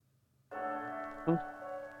Hmm.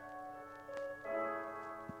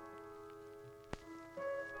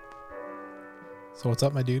 So what's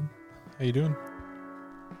up, my dude? How you doing?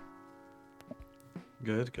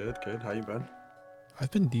 Good, good, good. How you been?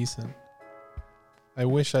 I've been decent. I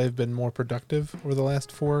wish I've been more productive over the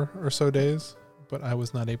last 4 or so days, but I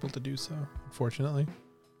was not able to do so, unfortunately.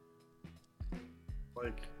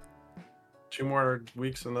 Like 2 more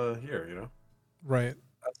weeks in the year, Right.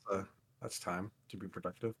 That's that's time to be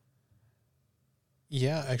productive.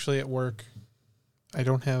 Yeah, actually at work, I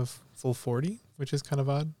don't have full 40, which is kind of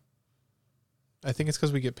odd. I think it's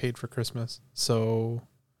because we get paid for Christmas. So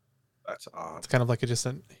That's odd. it's kind of like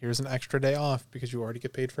here's an extra day off because you already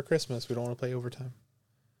get paid for Christmas. We don't want to play overtime.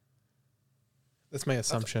 That's my That's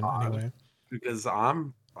assumption odd anyway. because I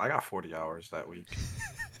got 40 hours that week.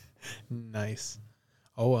 Nice.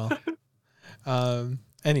 Oh well.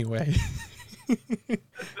 Anyway.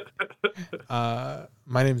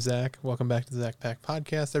 My name's Zach. Welcome back to the Zach Pack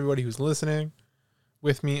Podcast. Everybody who's listening,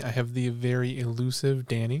 with me, I have the very elusive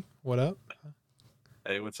Danny. What up?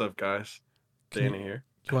 Hey, what's up, guys? Can you Danny here.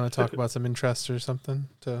 you want to talk about some interests or something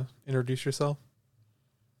to introduce yourself?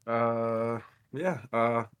 Uh, yeah.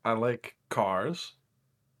 I like cars,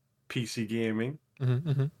 PC gaming. Mm-hmm,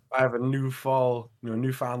 mm-hmm. I have a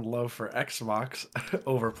newfound love for Xbox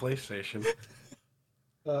over PlayStation.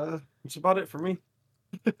 That's about it for me.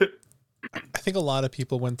 I think a lot of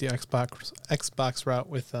people went the Xbox route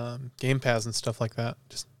with Game Pass and stuff like that.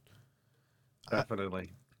 I,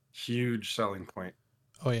 Definitely. Huge selling point.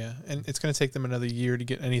 oh yeah, and it's gonna take them another year to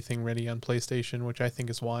get anything ready on PlayStation, which I think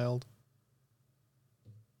is wild.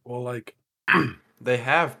 Well, like they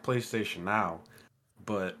have PlayStation now,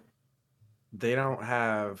 but they don't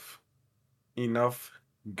have enough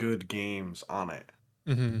good games on it.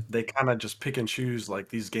 Mm-hmm. They kind of just pick and choose like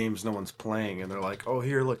these games no one's playing, and they're like, "Oh,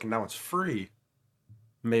 here, look, and now it's free.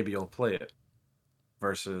 Maybe you'll play it."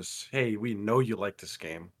 Versus, "Hey, we know you like this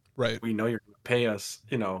game. Right. We know you're going to pay us,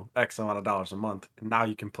 X amount of dollars a month, and now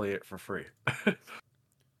you can play it for free." Yeah,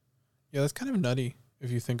 that's kind of nutty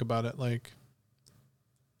if you think about it. Like,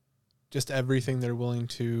 just everything they're willing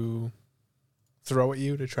to throw at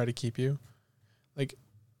you to try to keep you. Like,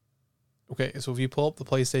 okay, so if you pull up the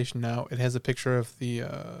PlayStation now, it has a picture of the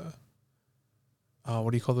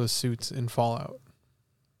what do you call those suits in Fallout?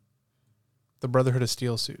 The Brotherhood of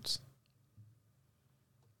Steel suits,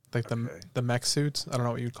 like Okay, the mech suits. I don't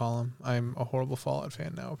know what you'd call them. I'm a horrible Fallout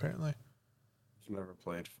fan now. Apparently, I've never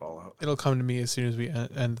played Fallout. it'll come to me as soon as we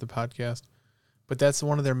end the podcast. But that's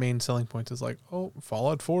one of their main selling points. Is like, oh,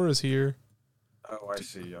 Fallout 4 is here. Oh, I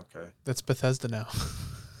see. Okay. That's Bethesda now.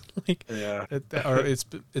 Like, Yeah. or it's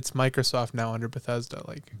Microsoft now under Bethesda.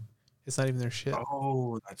 Like, it's not even their shit.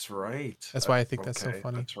 Oh, that's right. That's why I think that's so Okay,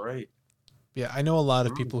 funny. that's right. Yeah, I know a lot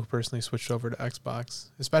of Mm, people who personally switched over to Xbox,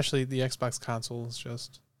 especially the Xbox console is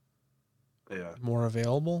just yeah, more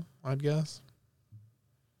available, I'd guess.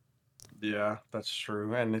 yeah, that's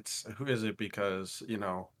true. And it's who is it because,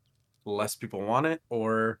 less people want it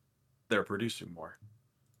or they're producing more.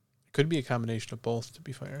 It could be a combination of both, to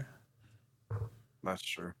be fair. That's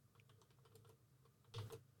true.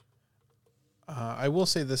 I will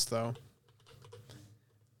say this, though.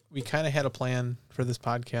 We kind of had a plan for this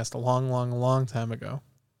podcast a long, long, long time ago.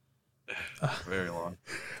 Very long.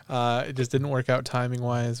 It just didn't work out timing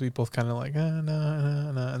wise. We both kind of like, no,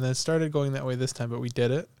 no, no. And then it started going that way this time, but we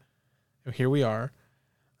did it. And here we are.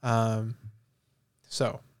 Um,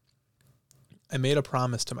 so I made a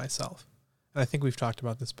promise to myself. And I think we've talked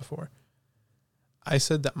about this before. I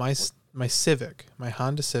said that my Civic, my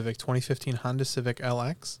Honda Civic, 2015 Honda Civic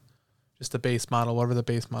LX, just the base model, whatever the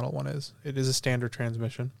base model one is, it is a standard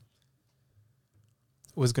transmission,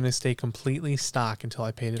 was going to stay completely stock until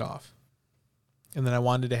I paid it off. And then I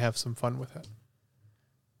wanted to have some fun with it.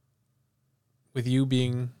 With you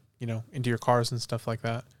being, into your cars and stuff like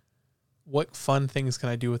that, what fun things can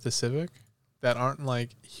I do with the Civic that aren't like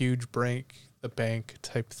huge break the bank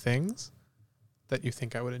type things that you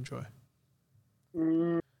think I would enjoy?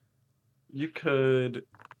 Mm, You could,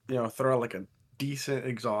 throw like a decent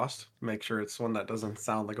exhaust. Make sure it's one that doesn't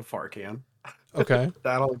sound like a fart can. Okay.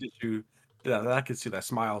 That'll get you, yeah, that gets you that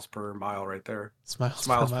smiles per mile right there. Smiles per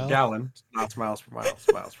Smiles per mile. gallon, not smiles per mile,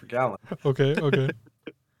 smiles per gallon. Okay. Okay.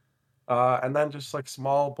 And then just like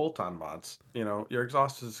small bolt-on mods. Your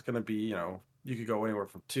exhaust is gonna be, you could go anywhere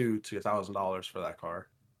from $2,000 for that car.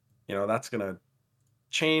 That's gonna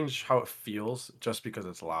change how it feels just because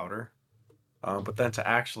it's louder. But then to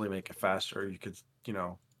actually make it faster, you could,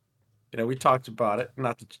 we talked about it.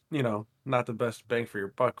 Not the best bang for your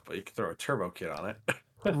buck, but you could throw a turbo kit on it.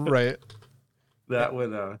 Right. That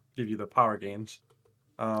would give you the power gains,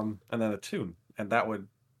 and then a tune, and that would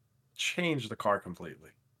change the car completely.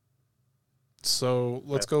 So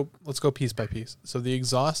Yeah. let's go piece by piece. So the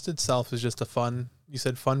exhaust itself is just a fun. You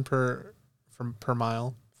said fun per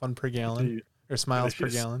mile, fun per gallon, The- or smiles per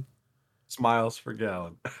gallon. Smiles per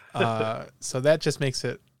gallon. So that just makes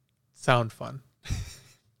it sound fun.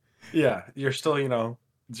 Yeah, you're still, 0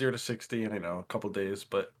 to 60 in, a couple days,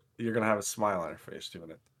 but you're gonna have a smile on your face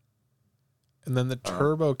doing it. And then the Um,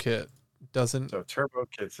 turbo kit doesn't. so turbo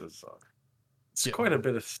kits is it's Yeah. quite a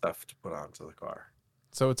bit of stuff to put onto the car.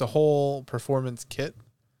 So it's a whole performance kit,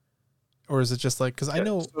 or is it just like? Because I Yeah.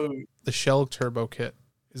 know So the Shell turbo kit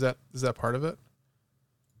is that part of it?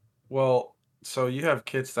 well, so you have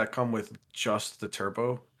kits that come with just the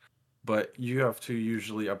turbo, but you have to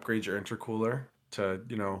usually upgrade your intercooler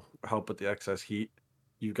to, help with the excess heat.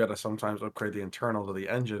 You got to sometimes upgrade the internals of the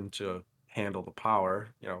engine to handle the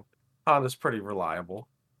power. Honda's pretty reliable.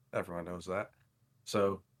 Everyone knows that.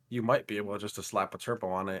 So you might be able just to slap a turbo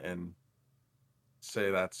on it and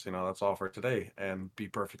say that's all for today and be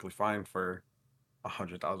perfectly fine for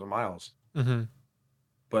 100,000 miles. Mm-hmm.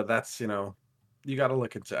 But that's, you got to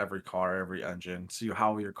look into every car, every engine, see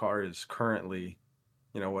how your car is currently,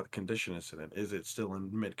 what condition is it in. Is it still in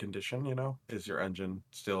mid condition? Is your engine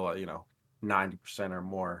still, 90% or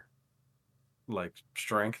more like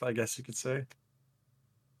strength, I guess you could say.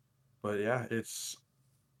 But yeah, it's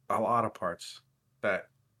a lot of parts that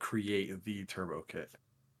create the turbo kit.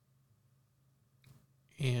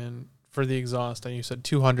 And for the exhaust, and you said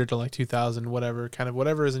 200 to like 2000, whatever, kind of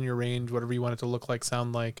whatever is in your range, whatever you want it to look like,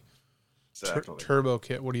 sound like. Exactly. Turbo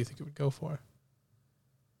kit, what do you think it would go for?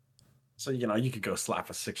 So, you could go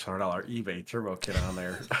slap a $600 eBay turbo kit on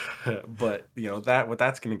there. But, what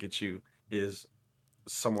that's going to get you is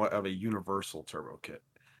somewhat of a universal turbo kit.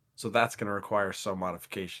 So that's going to require some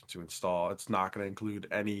modification to install. It's not going to include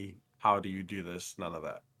any how do you do this, none of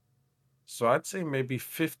that. So I'd say maybe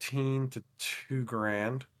 15 to 2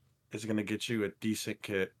 grand is going to get you a decent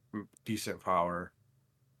kit, decent power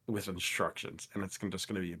with instructions. And it's just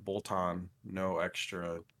going to be bolt on, no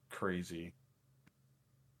extra crazy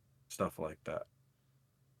stuff like that.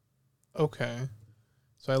 Okay.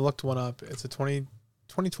 So I looked one up. It's a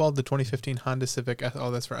 2012 to 2015 Honda Civic. Oh,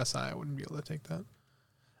 that's for SI. I wouldn't be able to take that.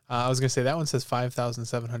 I was going to say that one says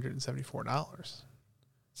 $5,774.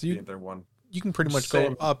 So The other one, you can pretty much go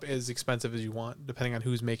same. up as expensive as you want, depending on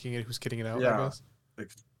who's making it, who's getting it out, I Yeah, guess.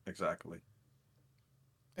 exactly.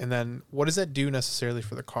 And then what does that do necessarily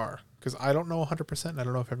for the car? Because I don't know 100%, and I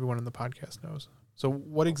don't know if everyone in the podcast knows. So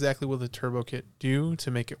what exactly will the turbo kit do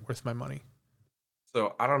to make it worth my money?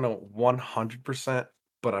 So I don't know 100%,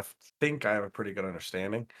 but I think I have a pretty good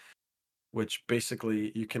understanding, which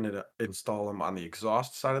basically you can install them on the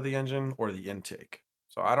exhaust side of the engine or the intake.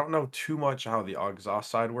 So I don't know too much how the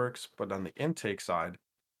exhaust side works, but on the intake side,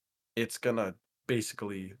 it's gonna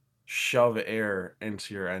basically shove air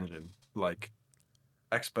into your engine like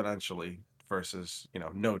exponentially versus,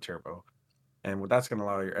 no turbo. And what that's gonna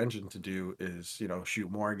allow your engine to do is,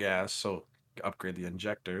 shoot more gas, so upgrade the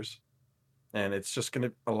injectors, and it's just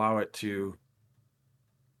gonna allow it to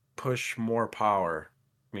push more power,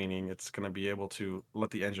 meaning it's going to be able to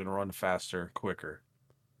let the engine run faster, quicker.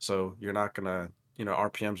 So you're not going to,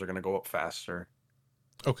 RPMs are going to go up faster.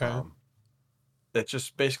 Okay. Um, it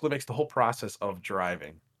just basically makes the whole process of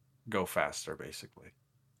driving go faster, basically.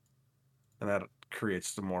 And that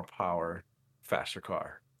creates the more power, faster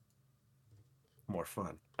car, more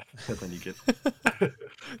fun. And then you get,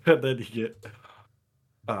 and then you get,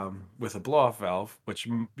 with a blow off valve, which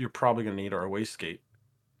you're probably going to need, or a wastegate.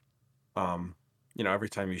 um, every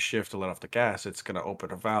time you shift to let off the gas, it's going to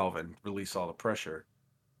open a valve and release all the pressure.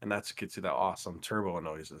 And that's what gets you that awesome turbo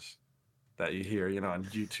noises that you hear, on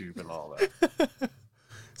YouTube and all that.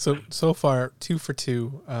 So far, 2 for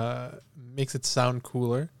 2 makes it sound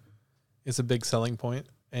cooler. Is a big selling point,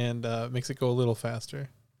 and makes it go a little faster.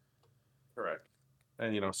 Correct.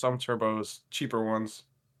 And, some turbos, cheaper ones,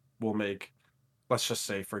 will make, let's just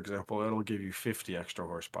say, for example, it'll give you 50 extra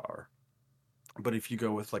horsepower. But if you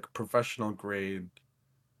go with like a professional grade,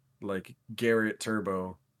 like Garrett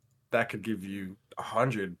turbo, that could give you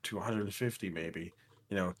 100 to 150 maybe,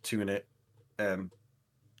 tune it. And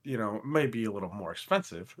maybe a little more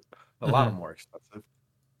expensive, a lot of Mm-hmm. more expensive,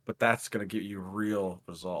 but that's going to get you real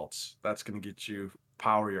results. That's going to get you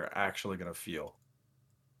power you're actually going to feel.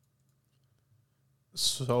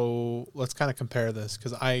 So let's kind of compare this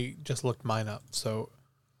because I just looked mine up. So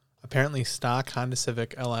apparently, stock Honda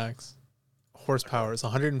Civic LX Okay. horsepower is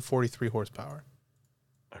 143 horsepower.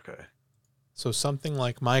 Okay. So something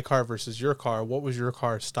like my car versus your car. What was your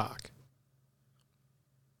car stock?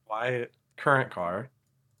 My current car,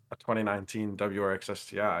 a 2019 WRX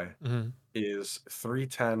STI, Mm-hmm. is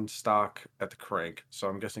 310 stock at the crank. So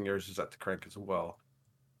I'm guessing yours is at the crank as well.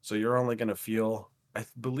 So you're only going to feel,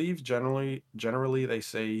 believe generally they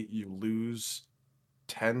say you lose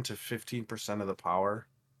 10 to 15% of the power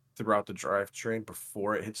throughout the drivetrain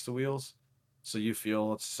before it hits the wheels. So you feel,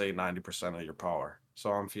 let's say 90% of your power.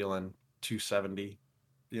 So I'm feeling 270,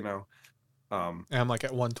 you know. Um And I'm like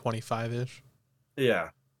at 125 ish. yeah,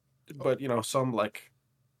 Oh, but some like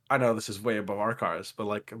I know this is way above our cars, but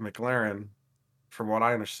like McLaren, from what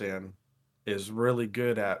I understand, is really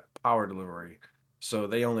good at power delivery. So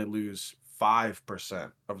they only lose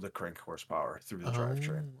 5% of the crank horsepower through the oh,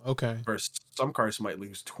 drivetrain. okay. Versus some cars might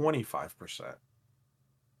lose 25%.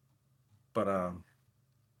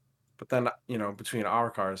 But then between our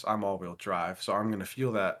cars, I'm all-wheel drive, so I'm gonna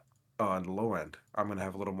feel that on the low end. I'm gonna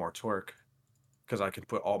have a little more torque because I can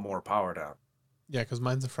put all more power down. Yeah, because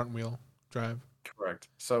mine's a front wheel drive. Correct.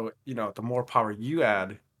 So, the more power you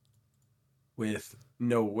add with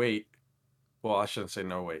no weight, well, I shouldn't say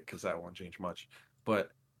no weight because that won't change much,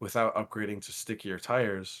 but without upgrading to stickier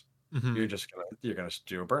tires, Hmm. you're gonna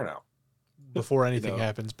do a burnout. Before You anything know,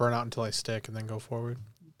 happens, burn out until I stick and then go forward.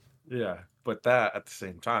 yeah. But that at the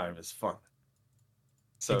same time is fun.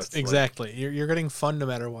 So it's like, Exactly. You're getting fun no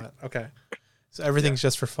matter what. Okay. So yeah, everything's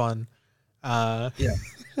just for fun. Uh, yeah,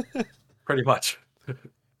 pretty much.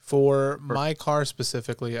 for For my car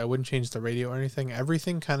specifically, I wouldn't change the radio or anything.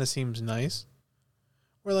 Everything kind of seems nice.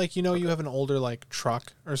 Where like you okay, have an older like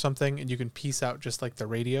truck or something, and you can piece out just like the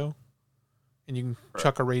radio, and you can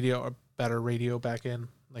correct. chuck a better radio back in.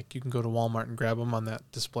 Like you can go to Walmart and grab them on that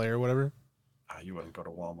display or whatever. You wouldn't go to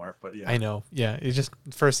Walmart, but I yeah. know. Yeah, it's just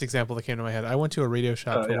first example that came to my head. I went to a radio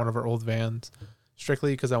shop for Yeah. one of our old vans,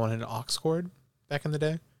 strictly because I wanted an aux cord back in the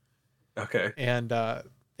day, Okay. and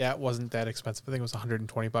that wasn't that expensive. I think it was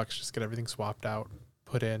 $120 just get everything swapped out,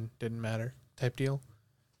 put in, didn't matter type deal.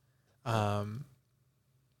 Right. Um,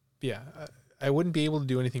 yeah, I wouldn't be able to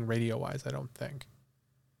do anything radio wise. I don't think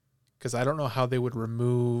because I don't know how they would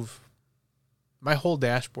remove. My whole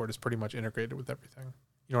dashboard is pretty much integrated with everything.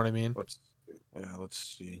 You know what I mean? Let's let's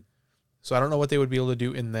see. So I don't know what they would be able to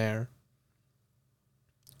do in there.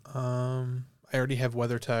 I already have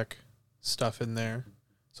WeatherTech stuff in there.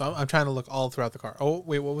 So I'm trying to look all throughout the car. Oh,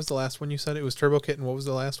 wait, what was the last one you said? It was Turbo Kit, and what was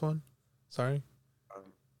the last one? Sorry?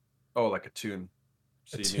 Um, oh, like a tune. A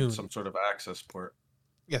So you need tune. some sort of access port.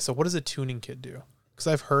 Yeah, so what does a tuning kit do? Because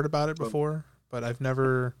I've heard about it So, before, but I've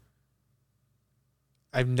never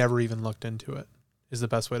even looked into it, is the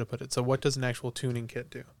best way to put it. So what does an actual tuning kit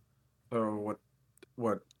do? so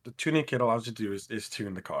what the tuning kit allows you to do is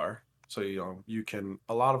tune the car. So you can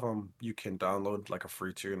a lot of them you can download like a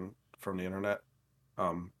free tune from the internet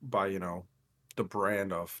by the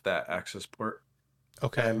brand of that access port,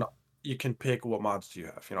 and Okay. you can pick what mods do you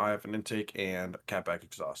have. I have an intake and a catback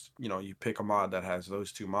exhaust. You pick a mod that has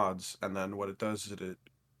those two mods, and then what it does is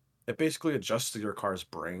it basically adjusts your car's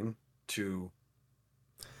brain to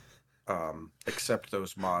accept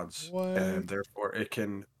those mods, and What? therefore it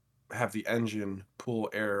can have the engine pull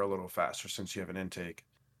air a little faster since you have an intake.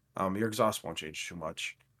 Your exhaust won't change too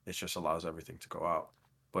much. It just allows everything to go out.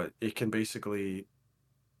 But it can basically,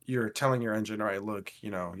 you're telling your engine, all right, look,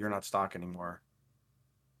 you're not stock anymore.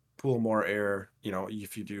 Pull more air.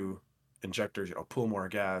 If you do injectors, pull more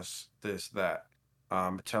gas, this, that.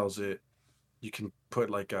 It tells it you can put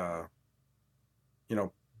like you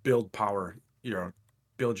know, build power,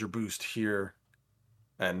 build your boost here,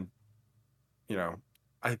 and you know,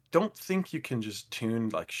 I don't think you can just tune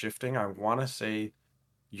like shifting. I want to say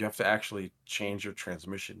you have to actually change your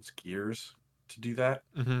transmission's gears to do that.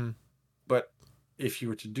 Mm-hmm. But if you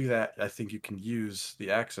were to do that, I think you can use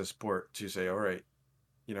the access port to say, all right,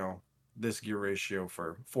 you know, this gear ratio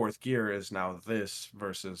for fourth gear is now this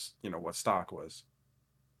versus, what stock was.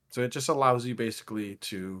 So it just allows you basically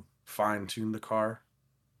to fine tune the car,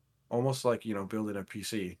 almost like, building a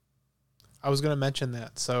PC. I was gonna mention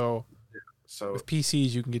that. So So with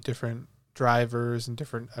PCs, you can get different drivers and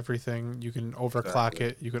different everything. You can overclock exactly.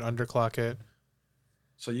 it. You can underclock it.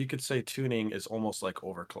 So you could say tuning is almost like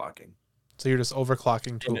overclocking So you're just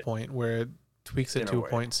overclocking to in a point where it tweaks it in a to a way.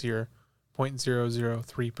 point so you're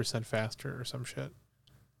 0.003% faster or some shit.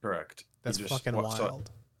 Correct. You That's just fucking what so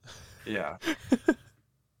wild. yeah.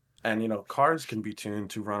 And cars can be tuned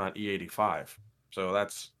to run on E85. So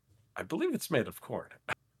I believe it's made of corn.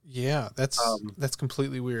 Yeah, that's Um that's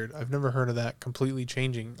completely weird. I've never heard of that completely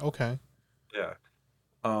changing. Okay. yeah.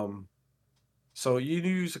 Um so you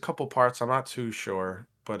use a couple parts, I'm not too sure,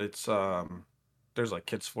 but it's there's like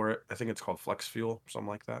kits for it. I think it's called Flex Fuel, something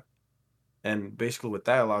like that. And basically what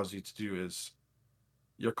that allows you to do is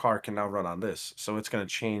your car can now run on this. So it's going to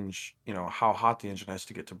change, how hot the engine has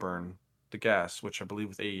to get to burn. the gas, which I believe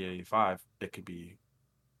with 8085 it could be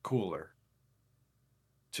cooler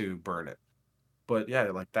to burn it. But yeah,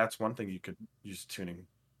 like that's one thing you could use tuning,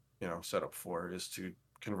 setup for is to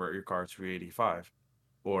convert your car to 85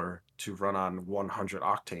 or to run on 100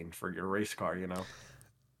 octane for your race car.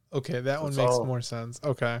 Okay, that So one it's makes all more sense.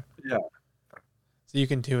 Okay. yeah, So you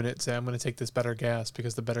can tune it, say, I'm going to take this better gas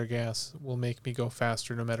because the better gas will make me go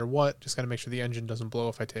faster no matter what. Just got to make sure the engine doesn't blow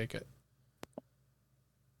if I take it.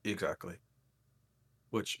 exactly.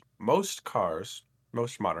 Which most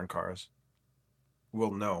modern cars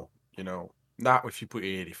will know, not if you put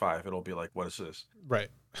 885, it'll be like, what is this? Right.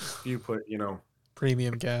 If you put,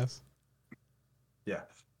 Premium gas. yeah,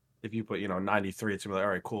 if you put, 93, it's gonna be like,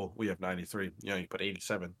 all right, cool, we have 93. You put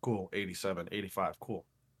 87, cool, 87, 85, cool.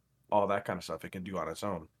 All that kind of stuff it can do on its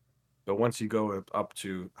own. But once you go up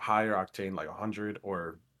to higher octane, like 100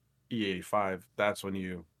 or E85, that's when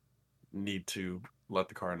you need to let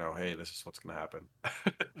the car know, hey, this is what's gonna happen.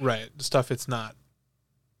 Right. Stuff it's not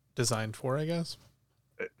designed for, I guess.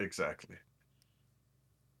 Exactly.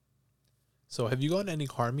 So have you gone to any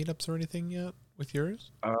car meetups or anything yet with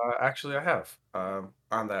yours? Actually, I have.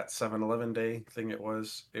 On that 7-Eleven day thing, it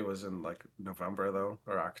was in like November though,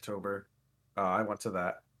 or October. I went to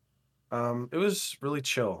that. It was really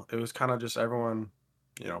chill. It was kind of just everyone,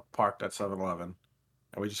 parked at 7-Eleven,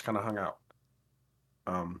 and we just kind of hung out.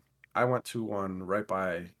 Um, I went to one right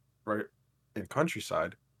in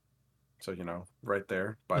Countryside, so right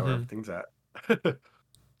there by where Mm-hmm. everything's at.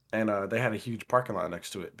 And they had a huge parking lot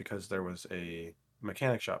next to it because there was a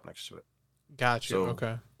mechanic shop next to it. Got you. So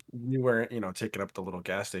Okay. you weren't, taking up the little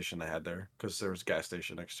gas station they had there because there was a gas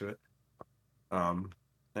station next to it. Um,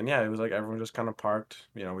 and yeah, it was like everyone just kind of parked.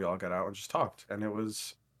 We all got out and just talked, and it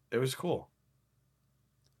was cool.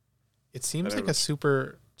 It And seems it like a was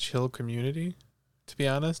super chill community, to be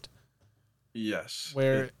honest, yes,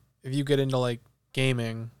 where if you get into like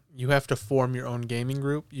gaming, you have to form your own gaming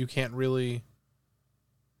group. You can't really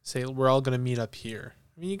say we're all going to meet up here.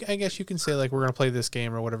 I mean, I guess you can say like we're going to play this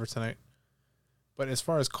game or whatever tonight. But as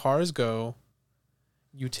far as cars go,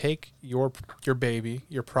 you take your baby,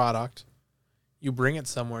 your product, you bring it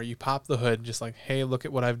somewhere, you pop the hood, just like, hey, look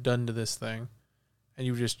at what I've done to this thing, and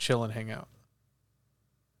you just chill and hang out.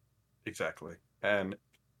 exactly. And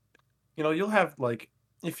you'll have like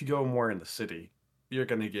if you go more in the city, you're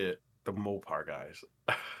gonna get the Mopar guys.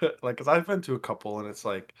 Like, cause I've been to a couple, and it's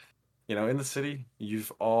like, in the city,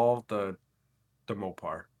 you've all the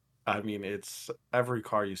Mopar. I mean, it's every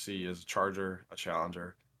car you see is a Charger, a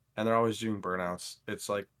Challenger, and they're always doing burnouts. It's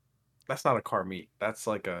like that's not a car meet. That's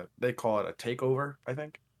like they call it a takeover, I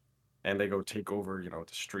think. And they go take over, the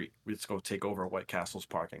street. We just go take over White Castle's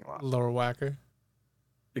parking lot. Lower whacker.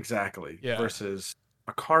 Exactly. Yeah. Versus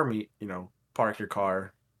a car meet, park your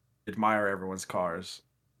car, admire everyone's cars,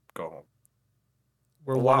 go home.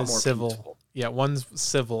 Where A one lot is more civil. peaceful. Yeah, one's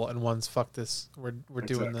civil and one's fuck this. We're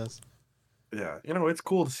doing Exactly. this. Yeah. It's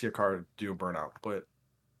cool to see a car do a burnout, but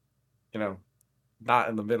you know, not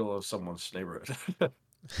in the middle of someone's neighborhood.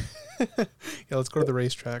 Yeah, let's go to the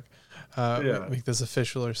racetrack. Yeah. Make this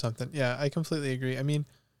official or something. Yeah, I completely agree. I mean,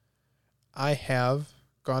 I have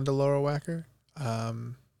gone to Lower Whacker.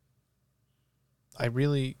 Um, I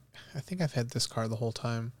think I've had this car the whole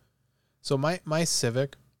time. So my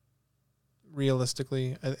Civic,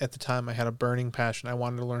 realistically, at the time, I had a burning passion. I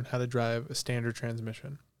wanted to learn how to drive a standard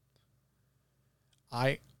transmission.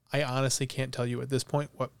 I I honestly can't tell you at this point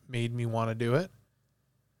what made me want to do it.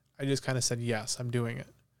 I just kind of said yes, I'm doing it.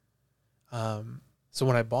 So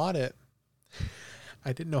when I bought it,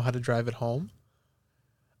 I didn't know how to drive it home.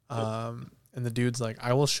 And the dude's like,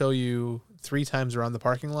 I will show you 3 times around the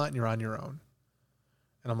parking lot and you're on your own.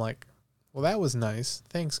 And I'm like, well, that was nice.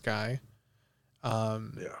 Thanks, guy.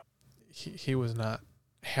 Um, Yeah. he was not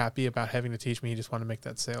happy about having to teach me. He just wanted to make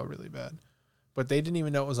that sale really bad. But they didn't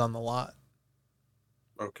even know it was on the lot.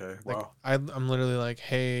 Okay. Like Wow. I'm literally like,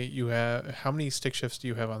 hey, you have how many stick shifts do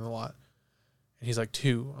you have on the lot? And he's like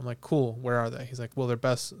 2. I'm like, cool. Where are they? He's like, well, they're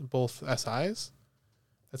both SIs.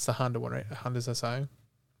 That's the Honda one, right? Honda's SI,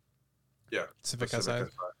 Yeah. The Civic Civic SI.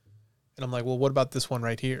 is And I'm like, well, what about this one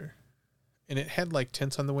right here? And it had like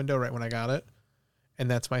tints on the window right when I got it. And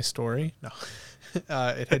that's my story. No,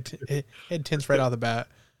 it had tints right out of the bat.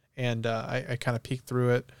 And I kind of peeked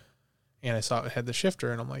through it and I saw it had the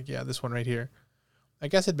shifter. And I'm like, yeah, this one right here. I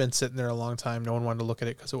guess it'd been sitting there a long time. No one wanted to look at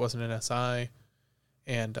it because it wasn't an SI.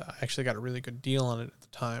 And I actually got a really good deal on it at the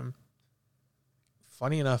time.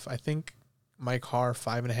 Funny enough, I think my car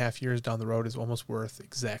 5.5 years down the road is almost worth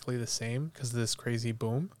exactly the same because of this crazy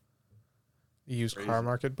boom. The used car crazy.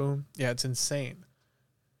 market boom. Yeah, it's insane.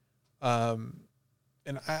 And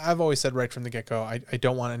and I've always said right from the get-go, I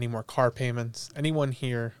don't want any more car payments. Anyone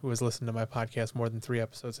here who has listened to my podcast more than 3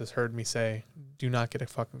 episodes has heard me say, do not get a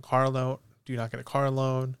fucking car loan. Do not get a car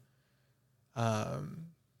loan.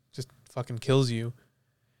 Just fucking kills you.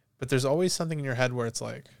 But there's always something in your head where it's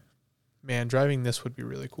like, man, driving this would be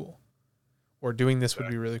really cool. Or doing this would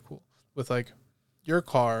be really cool. With like your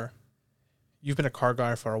car, you've been a car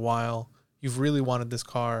guy for a while. You've really wanted this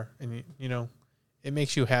car and you know, it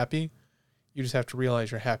makes you happy. You just have to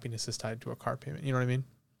realize your happiness is tied to a car payment. You know what I mean?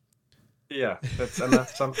 Yeah, that's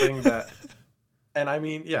something that, and I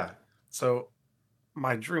mean, yeah. So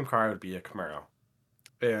my dream car would be a Camaro.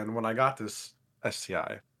 And when I got this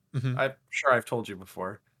STI, Mm-hmm. I'm sure I've told you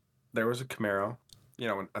before, there was a Camaro,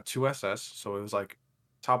 a 2SS, so it was like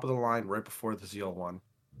top of the line right before the ZL1.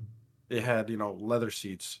 It had, leather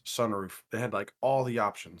seats, sunroof. It had like all the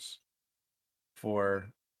options for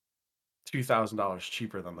 $2,000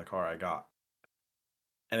 cheaper than the car I got.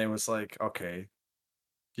 And it was like, okay,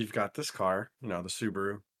 you've got this car, the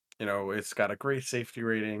Subaru. It's got a great safety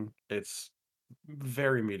rating. It's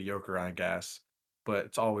very mediocre on gas, but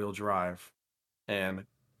it's all-wheel drive and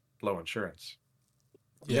low insurance.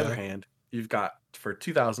 On the other Yeah. hand, you've got for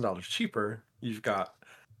 $2,000 cheaper, you've got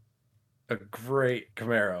a great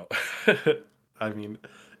Camaro. I mean,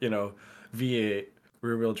 you know, V8,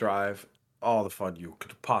 rear-wheel drive, all the fun you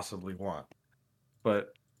could possibly want.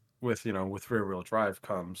 But with rear-wheel drive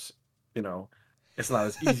comes, you know, it's not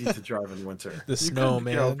as easy to drive in winter. The You snow, could,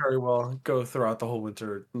 man. very well go throughout the whole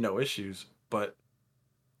winter, no issues, but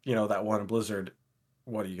that one blizzard,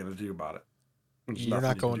 what are you gonna do about it? There's You're nothing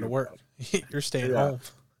not you can going to do work. about it. You're staying Yeah, home.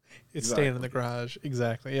 It's staying in the exactly. garage.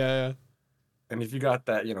 Exactly. Yeah. And if you got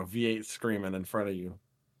that, V8 screaming in front of you,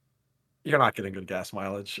 you're not getting good gas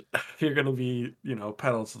mileage. You're gonna be,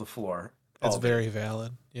 pedal to the floor That's all day. very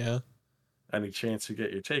valid. Yeah. Any chance you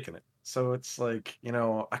get, you're taking it. So it's like,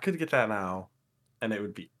 I could get that now, and it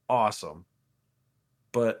would be awesome.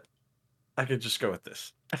 But I could just go with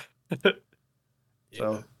this. Yeah.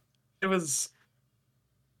 So it was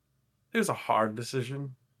it was a hard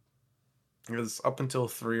decision because up until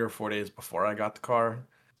 3 or 4 days before I got the car,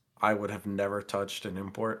 I would have never touched an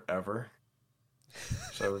import ever.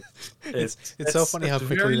 So it's it's it's so it's funny how it's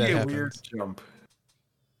quickly that very a weird happens. jump.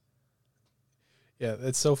 Yeah,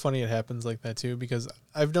 it's so funny it happens like that too because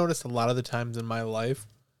I've noticed a lot of the times in my life,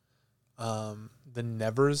 the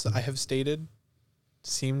nevers I have stated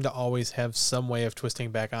seem to always have some way of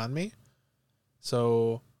twisting back on me.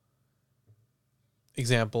 So,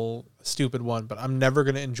 example, a stupid one, but I'm never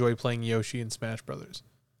gonna enjoy playing Yoshi in Smash Brothers.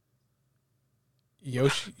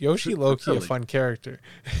 Yoshi low key a Really? fun character.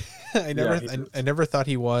 I Yeah, never he I is. never thought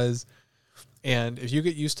he was. And if you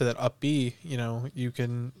get used to that up B, you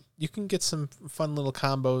can get some fun little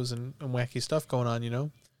combos and wacky stuff going on. Yeah,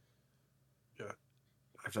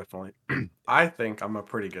 I've definitely. I think I'm a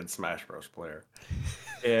pretty good Smash Bros. Player.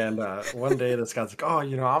 And one day this guy's like, "Oh,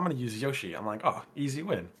 I'm gonna use Yoshi." I'm like, "Oh, easy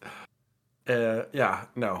win." Yeah,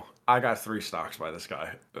 no, I got 3 stocks by this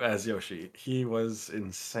guy as Yoshi. He was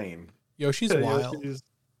insane. Yoshi's wild. Yoshi's,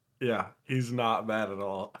 yeah, he's not bad at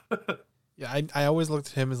all. Yeah, I always looked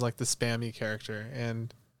at him as like the spammy character,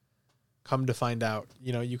 and come to find out,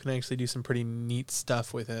 you can actually do some pretty neat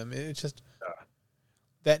stuff with him. It's just Yeah,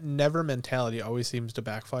 that never mentality always seems to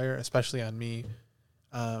backfire, especially on me.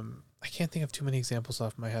 I can't think of too many examples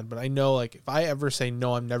off my head, but I know like if I ever say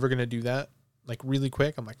no, I'm never gonna do that, like really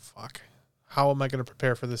quick, I'm like, fuck, how am I gonna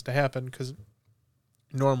prepare for this to happen? Because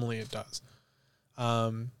normally it does.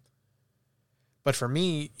 Um, but for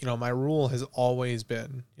me, my rule has always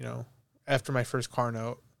been, after my first car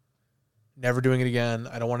note, never doing it again.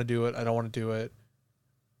 I don't want to do it. I don't want to do it.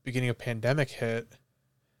 Beginning of pandemic hit,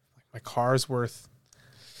 like my car's worth,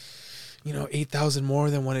 8,000 more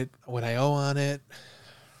than what I owe on it.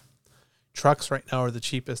 Trucks right now are the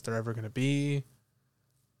cheapest they're ever going to be.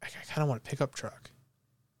 I kind of want a pickup truck.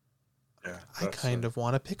 yeah, I kind of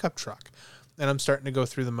want a pickup truck. And I'm starting to go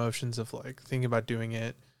through the motions of like thinking about doing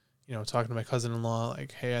it, talking to my cousin-in-law,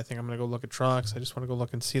 like, hey, I think I'm going to go look at trucks. I just want to go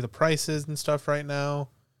look and see the prices and stuff right now.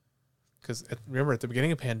 Because remember, at the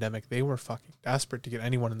beginning of the pandemic, they were fucking desperate to get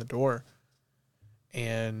anyone in the door.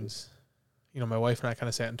 And, my wife and I kind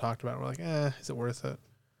of sat and talked about it. We're like, is it worth it?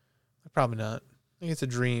 Probably not. I think it's a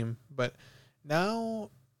dream. But now,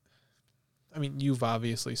 I mean, you've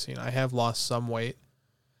obviously seen, I have lost some weight.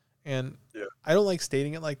 And yeah, I don't like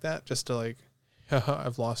stating it like that just to like,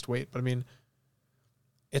 I've lost weight. But I mean,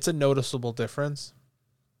 it's a noticeable difference.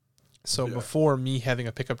 So yeah, before, me having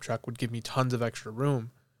a pickup truck would give me tons of extra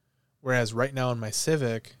room. Whereas right now in my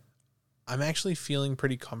Civic, I'm actually feeling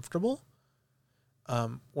pretty comfortable.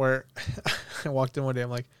 Where I walked in one day, I'm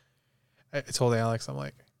like, I told Alex, I'm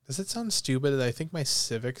like, does it sound stupid that I think my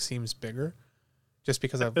Civic seems bigger just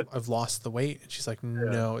because I've lost the weight? And she's like, Yeah.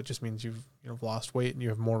 no, it just means you've lost weight and you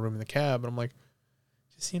have more room in the cab. And I'm like,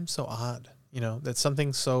 it just seems so odd, that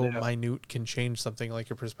something so Yeah. minute can change something like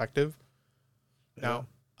your perspective. Yeah. Now,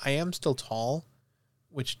 I am still tall,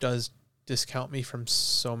 which does discount me from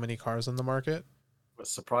so many cars on the market. But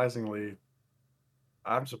surprisingly,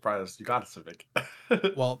 I'm surprised you got a Civic.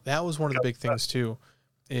 Well, that was one of the big things too,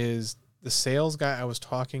 is the sales guy I was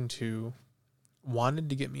talking to wanted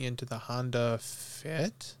to get me into the Honda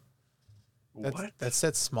Fit. What? That's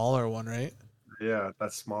that smaller one, right? Yeah,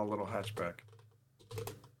 that small little hatchback.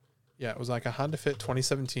 Yeah, it was like a Honda Fit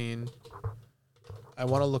 2017. I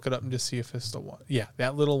want to look it up and just see if it's the one. Yeah,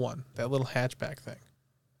 that little one, that little hatchback thing.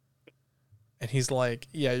 And he's like,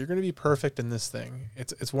 "Yeah, you're going to be perfect in this thing.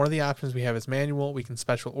 It's one of the options we have is manual. We can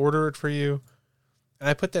special order it for you." And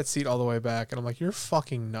I put that seat all the way back, and I'm like, "You're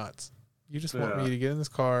fucking nuts. You just want Yeah. me to get in this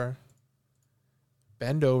car,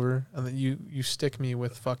 bend over, and then you stick me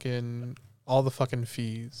with fucking all the fucking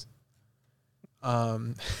fees."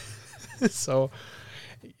 Um, so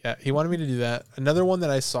yeah, he wanted me to do that. Another one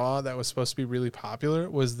that I saw that was supposed to be really popular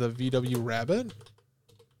was the VW Rabbit,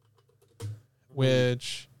 Mm.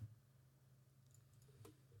 which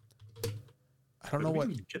I don't Did know we what.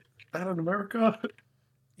 even get that in America? I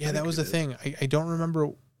Yeah, that think was we the did. thing. I don't remember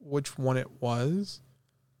which one it was.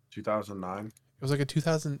 2009. It was like a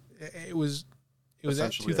 2000. It was at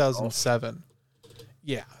Essentially a Golf. 2007.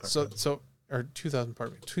 Yeah. So Okay. so or 2000.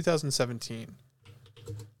 Pardon me. 2017.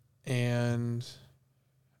 And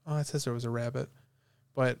it says there was a Rabbit,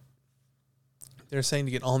 but they're saying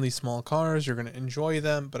to get all these small cars, you're going to enjoy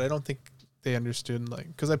them, but I don't think they understood, like,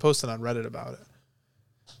 because I posted on Reddit about it,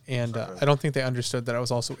 and Okay. I don't think they understood that I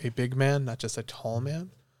was also a big man, not just a tall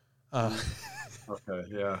man. Uh, Mm. Okay.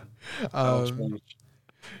 Yeah. That'll um, change.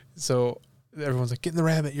 so everyone's like, get in the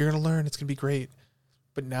Rabbit, you're going to learn, it's going to be great.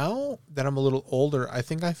 But now that I'm a little older, I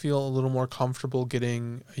think I feel a little more comfortable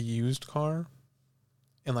getting a used car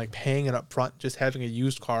and like paying it up front, just having a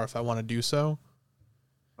used car if I want to do so.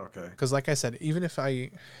 Okay. Because, like I said, even if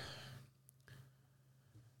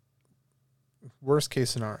worst case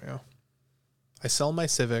scenario, I sell my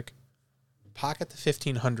Civic, pocket the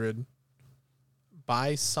 1500,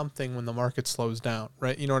 buy something when the market slows down,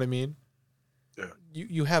 right? You know what I mean? Yeah.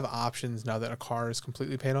 You have options now that a car is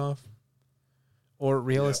completely paid off. Or Yeah.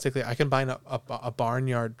 realistically, I can buy a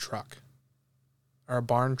barnyard truck or a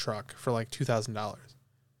barn truck for like $2,000.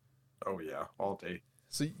 Oh yeah. All day.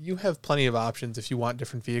 So you have plenty of options if you want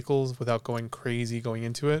different vehicles without going crazy going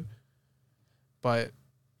into it. But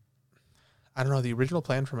I don't know. The original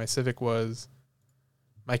plan for my Civic was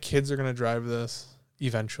my kids are going to drive this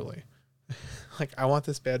eventually. Like, I want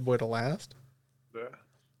this bad boy to last. Yeah.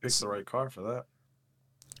 Pick the right car for that.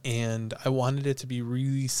 And I wanted it to be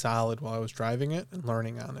really solid while I was driving it and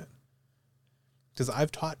learning on it. Because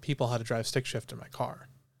I've taught people how to drive stick shift in my car.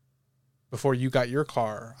 Before you got your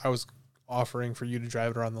car, I was offering for you to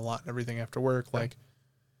drive it around the lot and everything after work. Yeah. Like,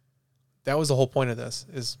 that was the whole point of this,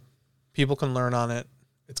 is people can learn on it.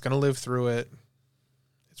 It's going to live through it.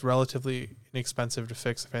 It's relatively inexpensive to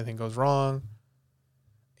fix if anything goes wrong.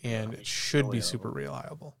 And Yeah. it should be Million of super them.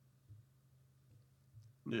 reliable.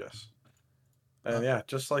 Yes. Uh, And yeah,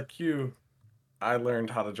 just like you, I learned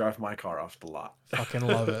how to drive my car off the lot. Fucking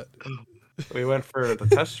love it. We went for the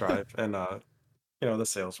test drive, and the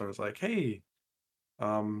salesman was like, "Hey,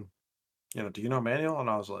 um, do you know manual?" And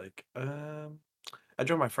I was like, I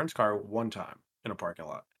drove my friend's car one time in a parking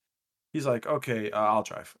lot." He's like, "Okay, I'll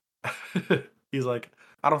drive." He's like,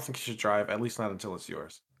 "I don't think you should drive, at least not until it's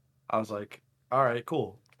yours." I was like, "All right,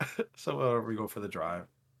 cool." So we go for the drive.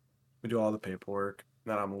 We do all the paperwork.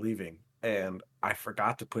 Then I'm leaving, and I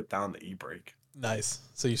forgot to put down the e-brake. Nice.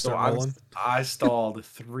 So you So start rolling. I stalled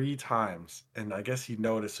 3 times, and I guess he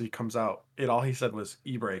noticed. So he comes out, and all he said was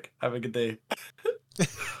e-brake. Have a good day.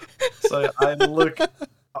 So I look.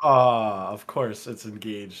 Ah, of course it's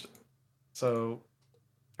engaged. So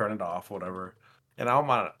turn it off, whatever. And I'm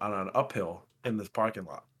on an uphill in this parking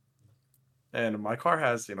lot, and my car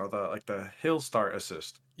has the hill start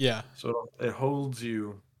assist, Yeah, so it holds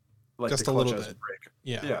you like the just a clutch little as you bit. brake.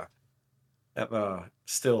 Yeah. Yeah. And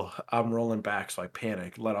still I'm rolling back, so I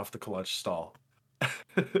panic, let off the clutch, stall.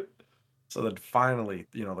 So then finally,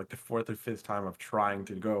 like the fourth or fifth time of trying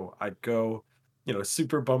to go, I go,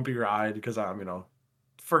 super bumpy ride because I'm,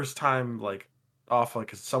 first time like off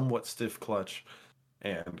like a somewhat stiff clutch,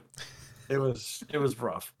 and it was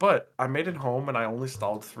rough. But I made it home and I only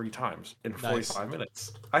stalled 3 times in Nice. 45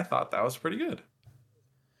 minutes. I thought that was pretty good.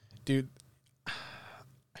 Dude,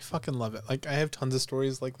 I fucking love it. Like, I have tons of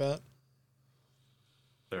stories like that.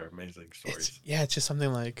 They're amazing stories. It's just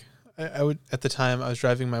something like I would, at the time I was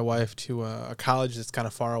driving my wife to a college that's kind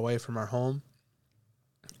of far away from our home,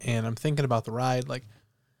 and I'm thinking about the ride. Like,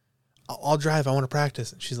 I'll drive. I want to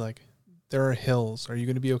practice. And she's like, there are hills. Are you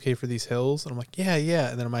going to be okay for these hills? And I'm like, yeah.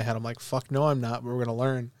 And then in my head, I'm like, fuck no, I'm not. But we're going to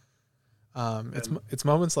learn. It's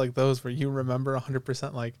moments like those where you remember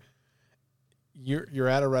 100%. Like, you're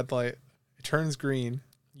at a red light. It turns green.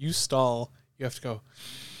 You stall. You have to go.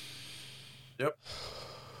 Yep.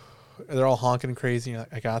 They're all honking crazy. You're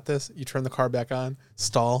like, I got this. You turn the car back on.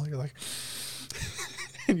 Stall. You're like,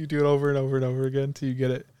 and you do it over and over and over again until you get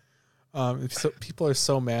it. So people are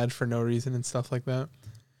so mad for no reason and stuff like that.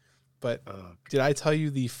 But did I tell you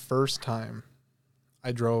the first time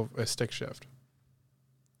I drove a stick shift?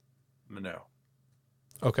 No.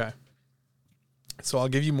 Okay. So I'll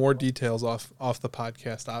give you more details off the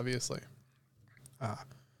podcast, obviously. A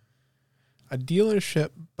dealership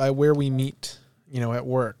by where we meet, at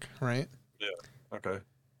work, right? Yeah. Okay.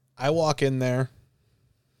 I walk in there.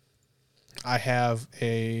 I have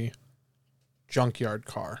a junkyard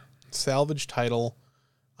car, salvage title.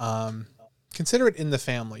 Consider it in the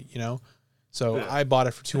family, So yeah. I bought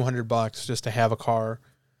it for $200 just to have a car.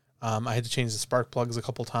 I had to change the spark plugs a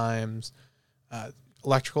couple times.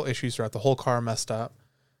 Electrical issues throughout the whole car, messed up.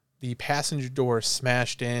 The passenger door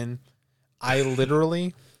smashed in. I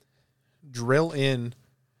literally drill in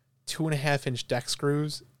 2.5-inch deck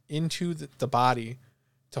screws into the body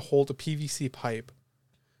to hold a PVC pipe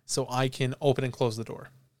so I can open and close the door.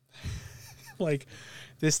 Like,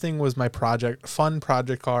 this thing was my fun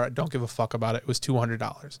project car. I don't give a fuck about it. It was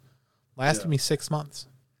 $200. Lasted me 6 months.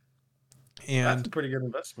 And that's a pretty good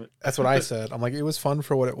investment. That's what I said. I'm like, it was fun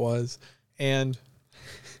for what it was. And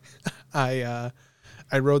I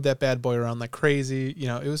rode that bad boy around like crazy.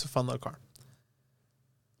 It was a fun little car.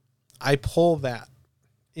 I pull that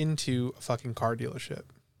into a fucking car dealership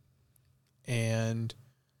and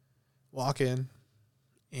walk in,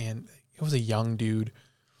 and it was a young dude.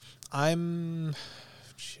 I'm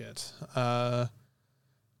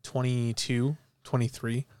 22,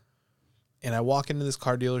 23. And I walk into this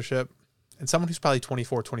car dealership, and someone who's probably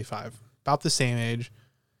 24, 25, about the same age.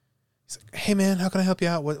 He's like, hey man, how can I help you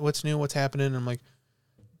out? What's new? What's happening? And I'm like,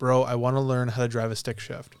 bro, I want to learn how to drive a stick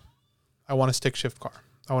shift. I want a stick shift car.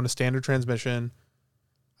 I want a standard transmission.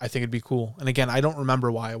 I think it'd be cool. And again, I don't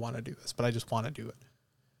remember why I want to do this, but I just want to do it.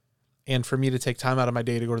 And for me to take time out of my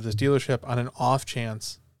day to go to this dealership on an off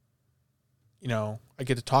chance, I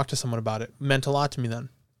get to talk to someone about it, meant a lot to me then.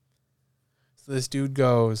 So this dude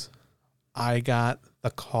goes, I got the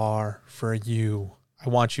car for you. I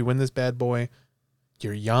want you in this bad boy.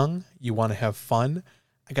 You're young. You want to have fun.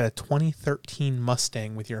 I got a 2013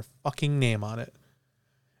 Mustang with your fucking name on it.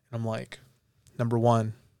 And I'm like, number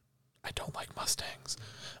one, I don't like Mustangs.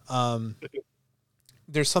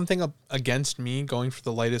 There's something against me going for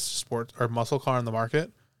the lightest sport or muscle car on the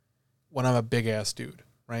market when I'm a big ass dude,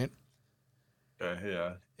 right?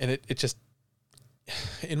 Yeah. And it just,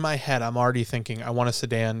 in my head, I'm already thinking I want a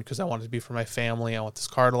sedan because I want it to be for my family. I want this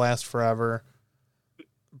car to last forever.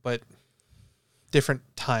 But different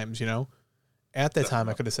times, At that time,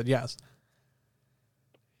 I could have said yes.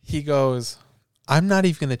 He goes, I'm not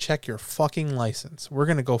even going to check your fucking license. We're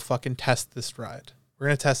going to go fucking test this ride. We're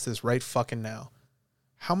going to test this right fucking now.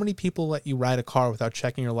 How many people let you ride a car without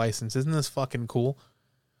checking your license? Isn't this fucking cool?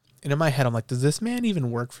 And in my head, I'm like, does this man even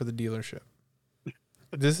work for the dealership?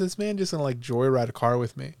 Does this man just gonna like joyride a car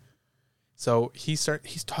with me? So he's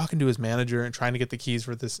talking to his manager and trying to get the keys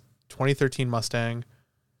for this 2013 Mustang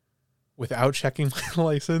without checking my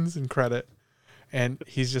license and credit. And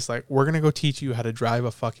he's just like, we're going to go teach you how to drive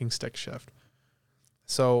a fucking stick shift.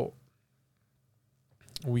 So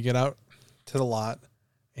we get out to the lot,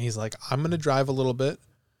 and he's like, I'm going to drive a little bit,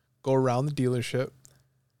 go around the dealership,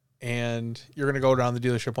 and you're going to go around the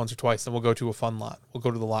dealership once or twice, then we'll go to a fun lot. We'll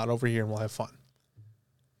go to the lot over here, and we'll have fun.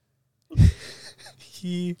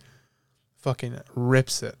 He fucking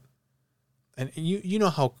rips it. And you know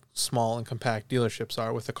how small and compact dealerships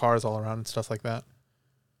are with the cars all around and stuff like that.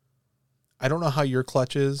 I don't know how your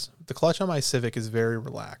clutch is. The clutch on my Civic is very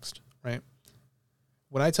relaxed, right?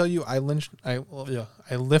 When I tell you I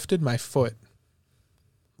lifted my foot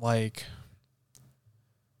like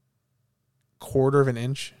 1/4 of an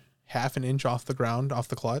inch, 1/2 an inch off the ground, off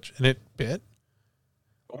the clutch, and it bit.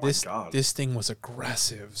 Oh my God. This thing was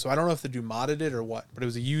aggressive. So I don't know if the dude modded it or what, but it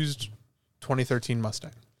was a used 2013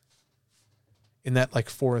 Mustang in that like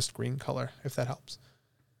forest green color, if that helps.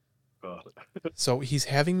 God. So he's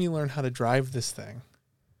having me learn how to drive this thing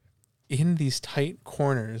in these tight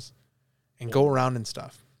corners and go around and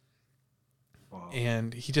stuff. Wow.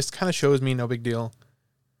 And he just kind of shows me, no big deal.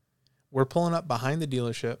 We're pulling up behind the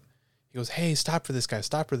dealership. He goes, "Hey, stop for this guy.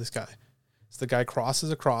 Stop for this guy." So the guy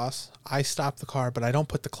crosses across. I stop the car, but I don't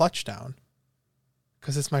put the clutch down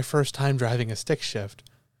because it's my first time driving a stick shift.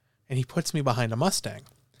 And he puts me behind a Mustang.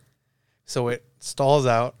 So it stalls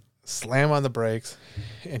out, slam on the brakes,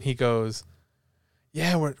 and he goes,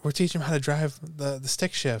 "Yeah, we're teaching him how to drive the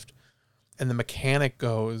stick shift." And the mechanic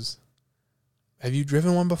goes, "Have you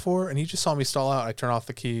driven one before?" And he just saw me stall out. I turn off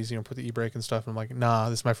the keys, put the e-brake and stuff. And I'm like, "Nah,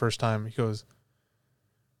 this is my first time." He goes,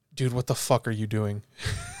 "Dude, what the fuck are you doing?"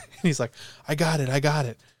 And he's like, I got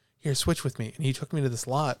it. Here, switch with me." And he took me to this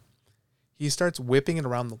lot. He starts whipping it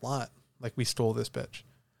around the lot like we stole this bitch.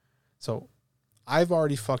 So I've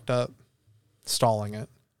already fucked up stalling it.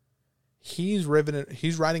 He's riding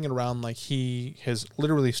it around like he has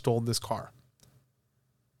literally stolen this car.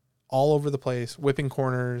 All over the place, whipping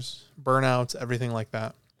corners, burnouts, everything like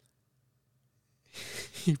that.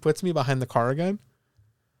 He puts me behind the car again.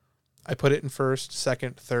 I put it in first,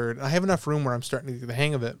 second, third. And I have enough room where I'm starting to get the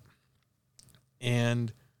hang of it.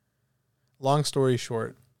 And long story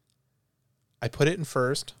short, I put it in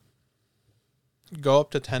first, go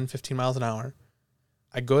up to 10, 15 miles an hour.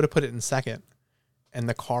 I go to put it in second, and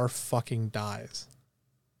the car fucking dies.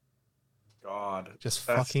 God. Just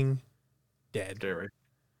That's fucking dead. scary.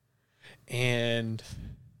 And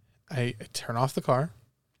I turn off the car.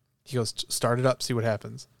 He goes, "Start it up, see what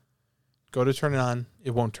happens." Go to turn it on,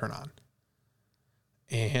 it won't turn on.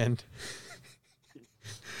 And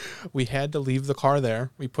we had to leave the car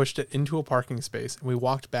there. We pushed it into a parking space, and we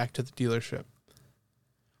walked back to the dealership.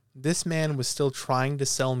 This man was still trying to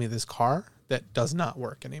sell me this car that does not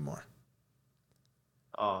work anymore.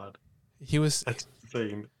 Odd. He was... That's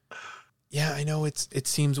insane. Yeah, I know it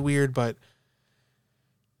seems weird, but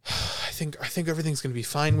I think everything's going to be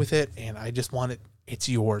fine with it, and I just want it. It's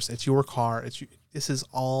yours. It's your car. This is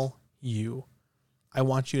all you. I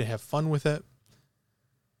want you to have fun with it.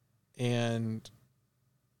 And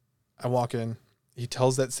I walk in. He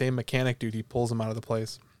tells that same mechanic dude, he pulls him out of the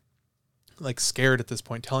place. Like scared at this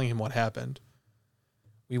point, telling him what happened.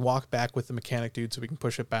 We walk back with the mechanic dude so we can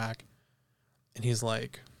push it back. And he's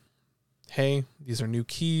like, "Hey, these are new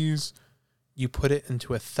keys. You put it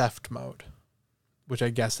into a theft mode," which I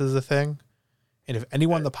guess is a thing. And if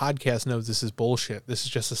anyone on the podcast knows this is bullshit, this is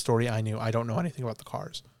just a story I knew. I don't know anything about the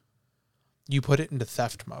cars. You put it into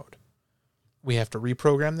theft mode. We have to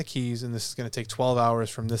reprogram the keys, and this is going to take 12 hours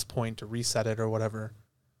from this point to reset it or whatever.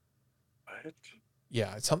 What?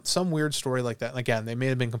 Yeah, it's some weird story like that. And again, they may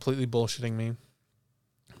have been completely bullshitting me.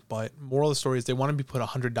 But moral of the story is they wanted me to put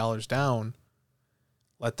 $100 down,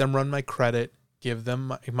 let them run my credit, give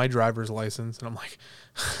them my driver's license. And I'm like,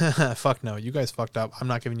 fuck no, you guys fucked up. I'm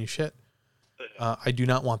not giving you shit. I do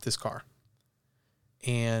not want this car.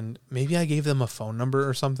 And maybe I gave them a phone number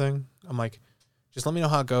or something. I'm like, just let me know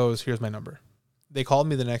how it goes. Here's my number. They called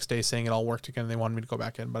me the next day saying it all worked again. They wanted me to go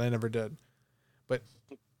back in, but I never did. But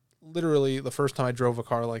literally the first time I drove a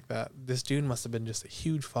car like that, this dude must have been just a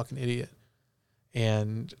huge fucking idiot.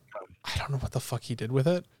 And I don't know what the fuck he did with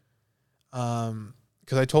it.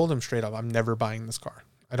 Because I told him straight up, I'm never buying this car.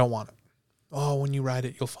 I don't want it. Oh, when you ride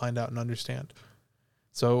it, you'll find out and understand.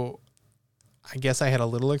 So I guess I had a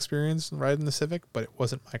little experience riding the Civic, but it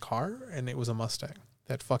wasn't my car, and it was a Mustang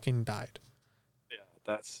that fucking died. Yeah,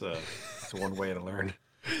 that's one way to learn.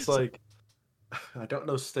 It's like, I don't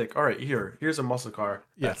know stick. All right, here's a muscle car.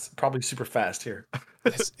 That's probably super fast here.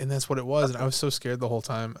 That's what it was. And I was so scared the whole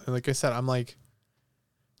time. And like I said, I'm like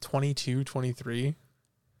 22, 23,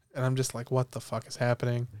 and I'm just like, what the fuck is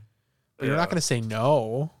happening? But you're not going to say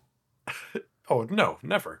no. Oh, no,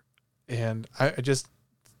 never. And I just,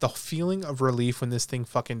 the feeling of relief when this thing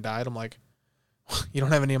fucking died, I'm like, you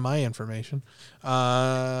don't have any of my information.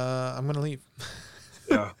 I'm going to leave.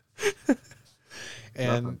 Yeah.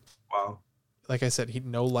 And nothing. Wow. Like I said,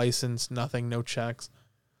 no license, nothing, no checks.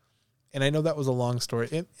 And I know that was a long story.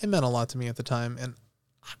 It meant a lot to me at the time. And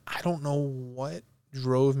I don't know what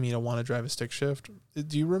drove me to want to drive a stick shift.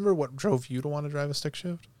 Do you remember what drove you to want to drive a stick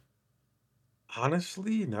shift?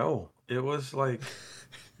 Honestly, no. It was like,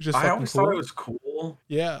 Just I fucking always cool. thought it was cool.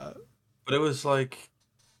 Yeah. But it was like,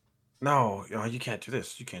 no, you can't do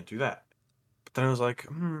this. You can't do that. But then it was like,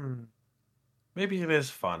 maybe it is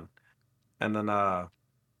fun. And then,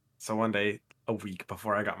 so one day, a week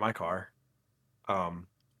before I got my car, um,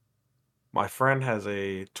 my friend has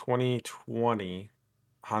a 2020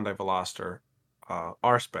 Hyundai Veloster,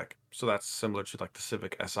 R-Spec. So that's similar to like the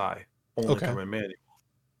Civic Si, only Okay. coming manual.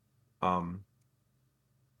 Um,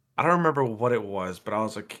 I don't remember what it was, but I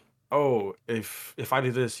was like, oh, if I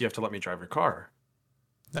do this, you have to let me drive your car.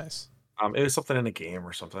 Nice. It was something in a game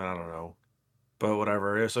or something. I don't know, but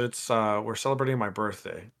whatever. So it's we're celebrating my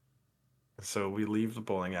birthday, So we leave the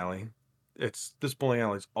bowling alley. This bowling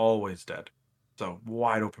alley is always dead. So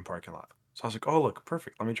wide open parking lot. So I was like, oh look,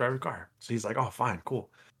 perfect. Let me drive your car. So he's like, oh fine, cool.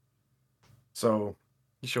 So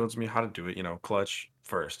he shows me how to do it, clutch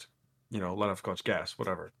first, let off clutch gas,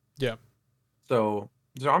 whatever. Yeah. So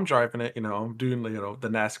so I'm driving it, I'm doing the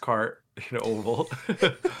NASCAR, oval.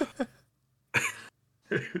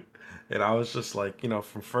 And I was just like,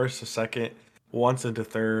 from first to second, once into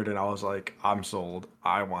third, and I was like, I'm sold.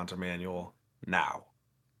 I want a manual now.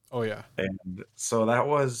 Oh yeah. And so that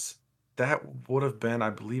would have been, I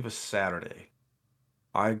believe, a Saturday.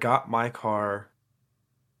 I got my car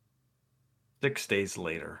 6 days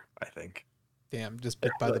later, I think. Damn, just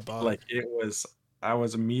bit by the bug. Like it was, I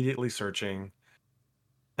was immediately searching,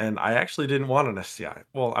 and I actually didn't want an STI.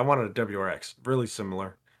 Well, I wanted a WRX, really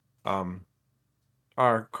similar. Um,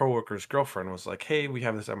 our coworker's girlfriend was like, "Hey, we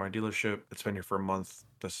have this at my dealership. It's been here for a month.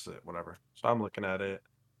 This is it, whatever." So I'm looking at it.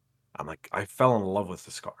 I'm like, I fell in love with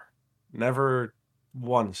this car. Never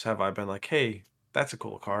once have I been like, "Hey, that's a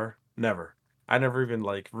cool car." Never. I never even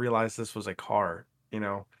like realized this was a car.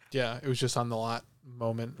 Yeah, it was just on the lot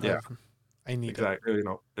moment Yeah, of I need it. exactly.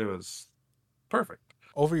 It was perfect.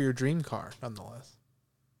 Over your dream car, nonetheless.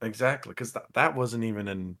 Exactly, because that wasn't even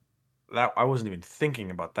in that I wasn't even thinking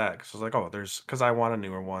about that because I was like, oh, because I want a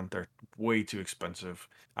newer one. They're way too expensive.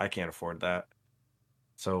 I can't afford that.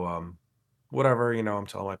 So whatever, I'm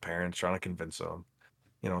telling my parents, trying to convince them,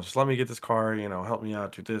 just let me get this car, help me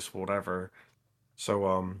out, do this, whatever.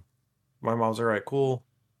 So my mom's all right, cool.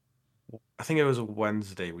 I think it was a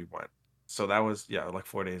Wednesday we went. So that was yeah, like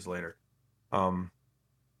 4 days later. Um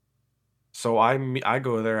so I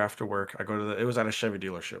go there after work. I go to it was at a Chevy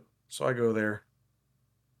dealership. So I go there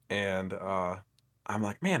and I'm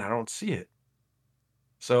like, man, I don't see it.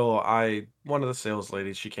 So one of the sales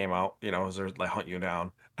ladies, she came out, was there like hunt you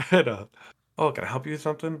down. And oh, can I help you with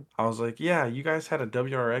something? I was like, yeah, you guys had a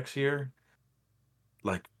WRX here.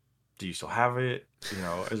 Like, do you still have it?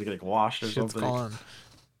 Is it getting washed or Shit's something? gone.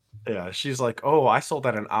 Yeah, she's like, oh, I sold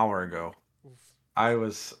that an hour ago. Oof. I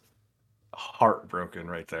was heartbroken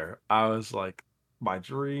right there. I was like, my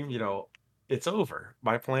dream, it's over.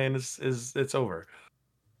 My plan is it's over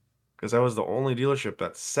because that was the only dealership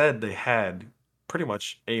that said they had pretty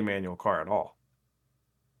much a manual car at all.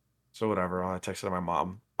 So whatever. I texted my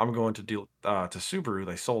mom. I'm going to Subaru.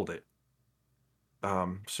 They sold it.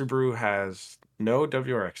 Subaru has no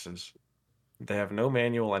WRXs. They have no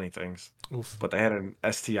manual anythings, Oof. but they had an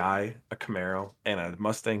STI, a Camaro, and a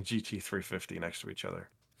Mustang GT 350 next to each other.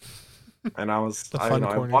 And The fun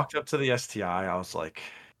I corner. walked up to the STI. I was like,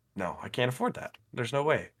 no, I can't afford that. There's no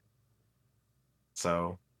way.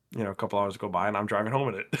 So, a couple hours go by and I'm driving home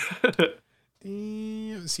in it.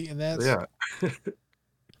 Damn. See, and that's Yeah.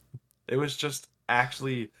 It was just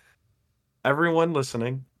actually everyone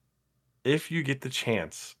listening, if you get the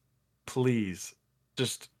chance, please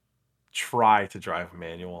just try to drive a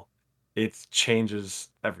manual. It changes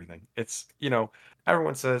everything.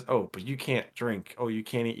 Everyone says, oh, but you can't drink. Oh, you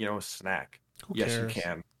can't eat, a snack. who Yes, you cares?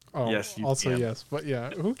 can. Oh, Yes, you also can. yes, but yeah,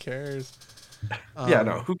 who cares? Yeah,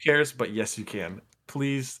 no, Um, who cares? But yes, you can.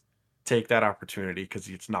 Please take that opportunity because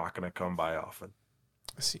it's not going to come by often.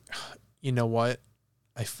 see, you know what?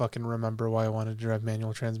 I fucking remember why I wanted to drive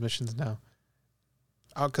manual transmissions now.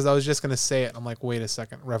 Because I was just gonna say it. I'm like, wait a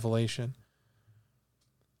second, revelation.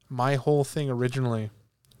 My whole thing originally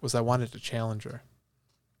was I wanted a Challenger.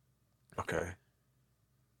 Okay.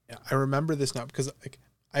 Yeah, I remember this now because like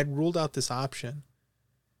I'd ruled out this option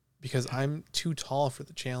because I'm too tall for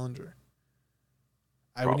the Challenger.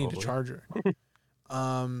 I would need a Probably. Charger.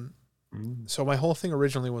 Um, Mm. so my whole thing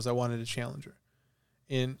originally was I wanted a Challenger.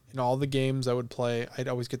 In all the games I would play, I'd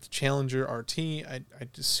always get the Challenger RT. I'd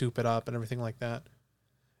just soup it up and everything like that.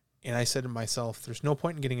 And I said to myself, there's no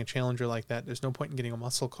point in getting a Challenger like that. There's no point in getting a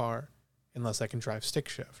muscle car unless I can drive stick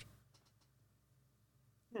shift.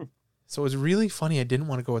 Hmm. So it was really funny. I didn't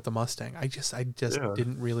want to go with the Mustang. I just Yeah.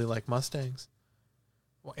 didn't really like Mustangs.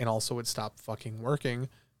 Well, and also it stopped fucking working.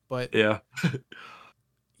 But Yeah.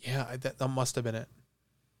 yeah, that must have been it.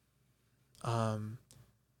 Um,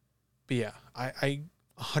 but yeah, I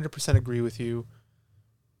 100% agree with you.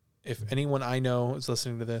 If anyone I know is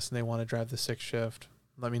listening to this and they want to drive the six shift,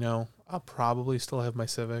 let me know. I'll probably still have my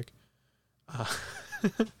Civic. Uh,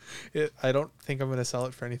 I don't think I'm going to sell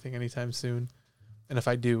it for anything anytime soon. And if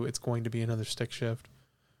I do, it's going to be another stick shift.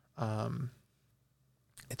 Um,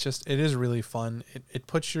 it is really fun. It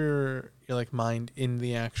puts your like mind in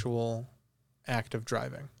the actual act of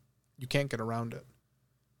driving. You can't get around it.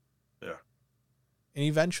 Yeah. And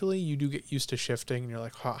eventually you do get used to shifting and you're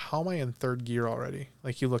like, how am I in third gear already?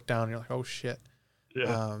 Like you look down and you're like, oh shit. Yeah.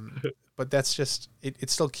 Um, but that's just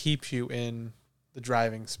it still keeps you in the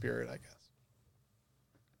driving spirit, I guess.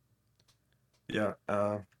 Yeah.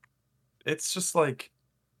 It's just like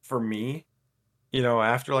for me, you know,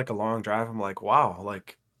 after like a long drive, I'm like, wow,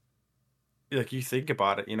 like you think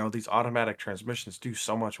about it, you know, these automatic transmissions do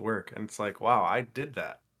so much work, and it's like, wow, I did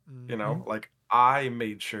that. You Hmm. know, like I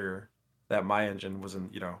made sure that my engine was in,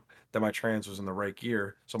 you know, that my trans was in the right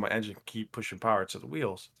gear, so my engine can keep pushing power to the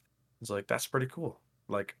wheels. It's like that's pretty cool.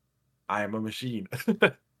 Like I am a machine.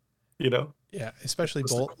 You know, Yeah, especially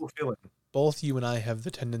it's a cool feeling. both you and I have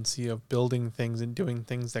the tendency of building things and doing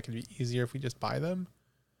things that could be easier if we just buy them.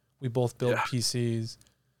 We both build Yeah, PCs,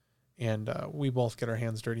 and we both get our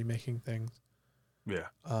hands dirty making things. yeah,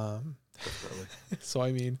 Um, definitely. so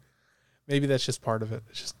I mean, maybe that's just part of it.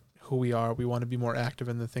 It's just who we are. We want to be more active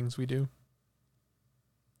in the things we do.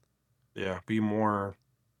 Yeah, be more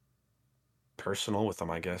personal with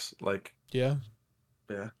them, I guess. Like, Yeah,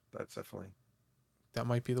 yeah, that's definitely. that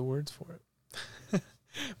might be the words for it.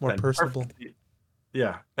 More And personable. perfectly,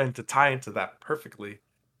 yeah. And to tie into that perfectly,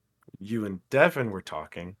 you and Devin were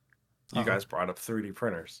talking. You Uh oh. guys brought up 3D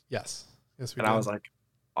printers, Yes. Yes, we and I did. was like,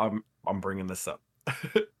 I'm bringing this up.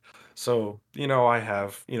 So, you know, I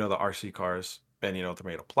have, you know, the RC cars, and you know, they're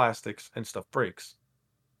made of plastics and stuff breaks.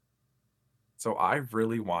 So I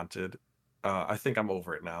really wanted, I think I'm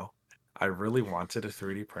over it now. I really wanted a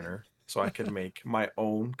 3D printer so I could make my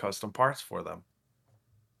own custom parts for them.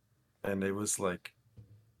 And it was like,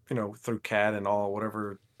 you know, through CAD and all,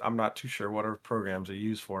 whatever, I'm not too sure whatever programs they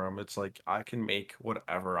use for them. It's like I can make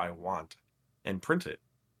whatever I want and print it.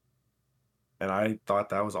 And I thought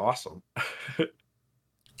that was awesome.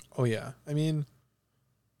 Oh yeah. I mean,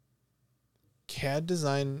 CAD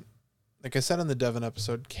design, like I said on the Devon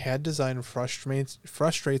episode, CAD design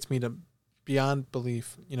frustrates me to beyond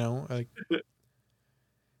belief. You know, like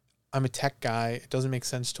I'm a tech guy. It doesn't make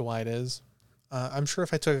sense to why it is. I'm sure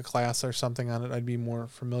if I took a class or something on it, I'd be more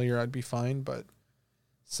familiar. I'd be fine. But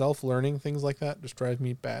self-learning things like that just drive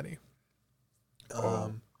me batty. Oh,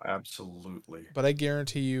 Um, absolutely. but I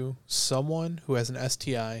guarantee you, someone who has an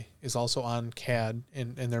STI is also on CAD,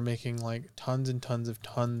 and they're making like tons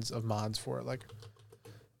of mods for it, like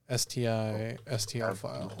Oh, STI STL absolutely.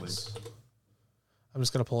 files. I'm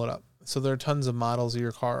just gonna pull it up. So there are tons of models of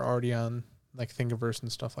your car already on like Thingiverse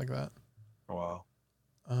and stuff like that. Wow.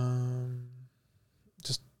 Um,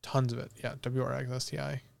 just tons of it. Yeah, WRX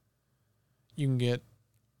STI. You can get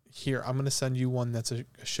here. I'm gonna send you one that's a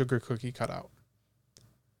sugar cookie cutout,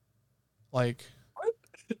 like What?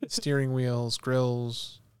 steering wheels,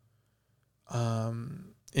 grills,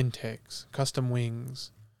 intakes, custom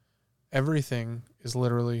wings. Everything is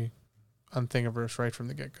literally on Thingiverse right from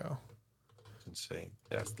the get go. It's insane.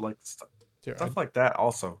 Yeah, it's like Here, stuff like that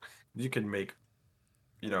also. You can make,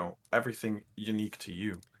 you know, everything unique to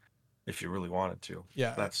you if you really wanted to.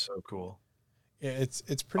 yeah, That's so cool. it's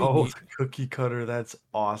pretty Oh, neat. the cookie cutter, that's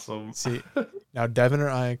awesome. See, now Devin or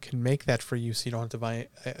I can make that for you, so you don't have to buy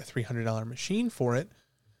a $300 machine for it.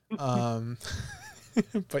 Um,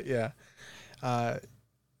 but yeah, uh,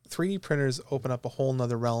 3D printers open up a whole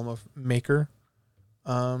nother realm of maker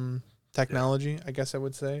Yeah. technology, I guess I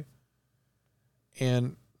would say.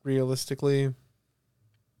 And realistically,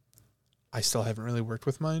 I still haven't really worked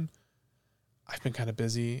with mine. I've been kind of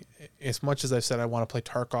busy. As much as I've said I want to play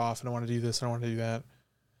Tarkov and I want to do this and I want to do that,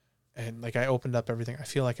 and like I opened up everything, I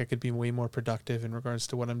feel like I could be way more productive in regards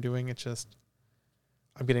to what I'm doing. It's just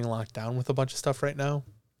I'm getting locked down with a bunch of stuff right now.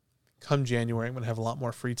 Come January, I'm gonna have a lot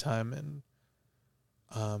more free time, and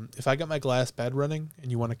if I got my glass bed running and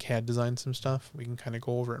you want to CAD design some stuff, we can kind of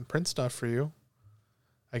go over and print stuff for you.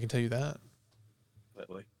 I can tell you that.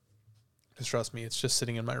 Definitely. Because trust me, it's just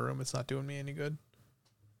sitting in my room. It's not doing me any good.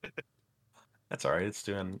 That's all right. It's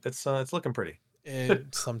looking pretty.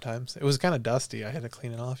 Sometimes it was kind of dusty. I had to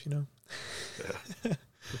clean it off, you Yeah.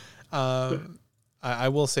 know. I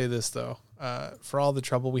will say this though, for all the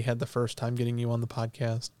trouble we had the first time getting you on the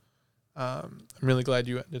podcast, I'm really glad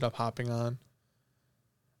you ended up hopping on.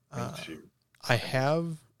 Thank you. I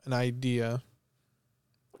have an idea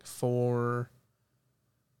for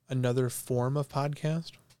another form of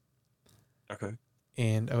podcast, Okay.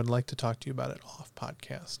 and I would like to talk to you about it off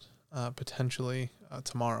podcast, potentially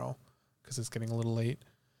tomorrow, because it's getting a little late.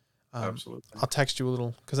 Absolutely. I'll text you a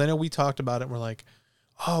little because I know we talked about it. And we're like,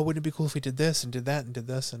 oh, wouldn't it be cool if we did this and did that and did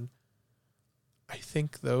this? And I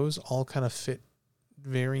think those all kind of fit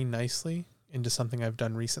very nicely into something I've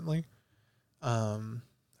done recently.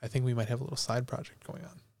 I think we might have a little side project going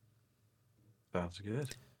on. Sounds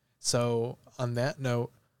good. So on that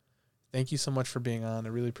note, thank you so much for being on. I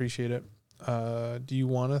really appreciate it. Do you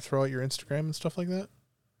want to throw out your Instagram and stuff like that?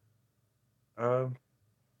 Um,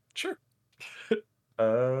 sure.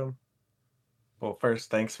 Um, well, first,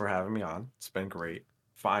 thanks for having me on. It's been great.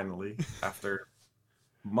 Finally, after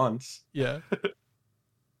months. Yeah.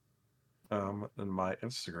 And my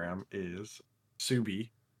Instagram is Subi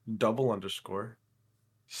double underscore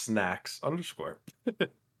snacks underscore.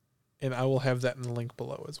 And I will have that in the link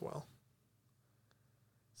below as well.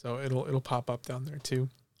 So it'll pop up down there too.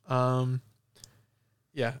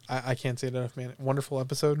 Yeah, I can't say it enough, man. Wonderful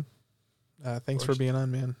episode. Thanks for being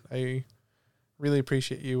on, man. I really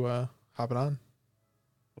appreciate you hopping on.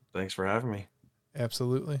 Thanks for having me.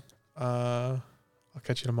 Absolutely. I'll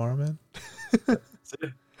catch you tomorrow, man. See ya.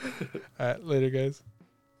 All right, later, guys.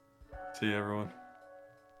 See you, everyone.